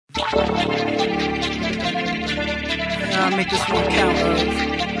gotta make this one count, bro.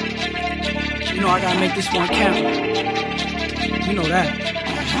 You know I gotta make this one count. You know that.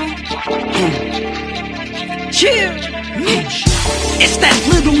 Chill. It's that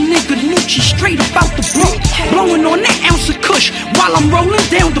little nigga NuCHi straight about the brook, blowing on that ounce of kush while I'm rolling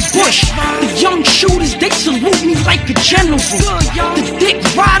down the bush. The young shooters, they salute me like a general. The dick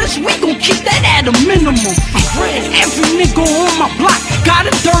riders, we gon' keep that at a minimum. Every nigga on my block got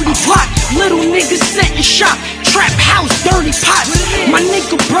a dirty plot. Little niggas setting shop, trap house, dirty pot. My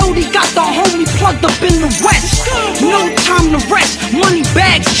nigga Brodee got the homie plugged up in the west. No time to rest, money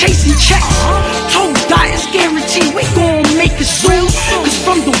bags chasing checks. Told die is guaranteed, we gon' make it soon. Cause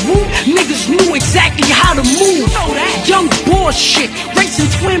from the womb, niggas knew exactly how to move. Young boy shit, racing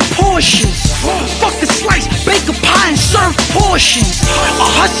twin Porsches. Fuck a slice, bake a pie and serve portions. A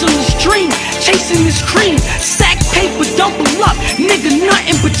hustler's dream, chasing his cream. Stack paper, double up, nigga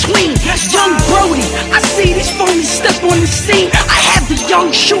nothing between. Young Brodee, I see these phonies step on the scene. I have the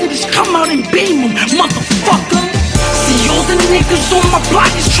young shooters come out and beam them, motherfucker. See all the niggas on my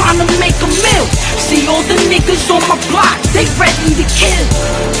block is trying to make a meal. See all the niggas on my block, they ready to kill.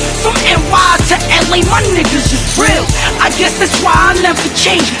 From NY to LA, my niggas is real. I guess that's why I never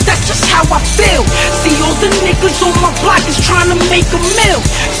change, that's just how I feel. See all the niggas on my block is trying to make a meal.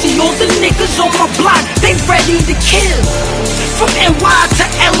 See all the niggas on my block, they ready to kill. From NY to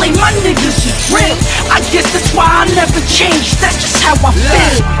LA, my niggas is real. I guess that's why I never change, that's just how I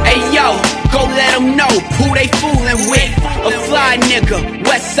feel. Hey yo, go let them know who they fooling with. A fly nigga,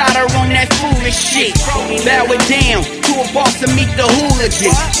 west sider on that foolish shit. Bow it down to a boss to meet the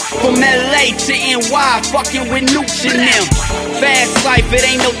hooligans. From LA to NY, fucking with NuCHi and them. Fast life, it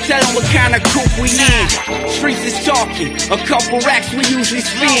ain't no telling what kind of coupe we in. Streets is talking, a couple racks we usually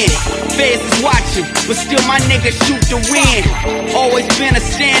spend. Feds is watching, but still my niggas shoot to win. Always been a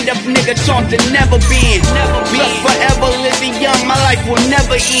stand-up nigga, taught to never bend. Plus forever living young, my life will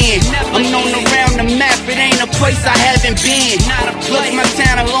never end. I'm known around the map, it ain't a place I haven't been. Plus my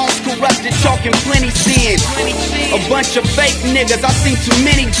town alone's corrupted, talking plenty sins. A bunch of fake niggas, I seen too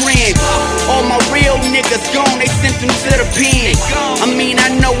many grins. All my real niggas gone, they sent them to the pen. I mean, I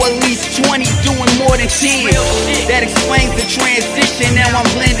know at least 20 doing more than 10. That explains the transition, now I'm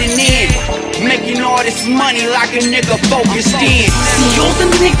blending in. Making all this money like a nigga focused in. See all the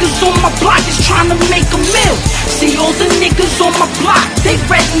niggas on my block is trying to make a meal. See all the niggas on my block, they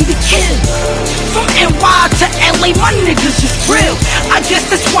ready to kill. From NY to LA, my niggas is real. I guess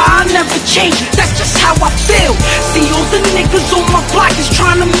that's why I never change, that's just how I feel. See all the niggas on my block is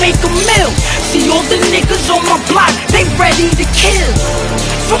trying to make a meal. See all the niggas on my block, they ready to kill.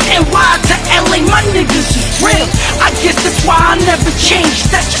 From NY to LA, my niggas is real. I guess that's why I never change,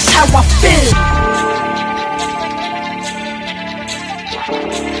 that's just how I feel.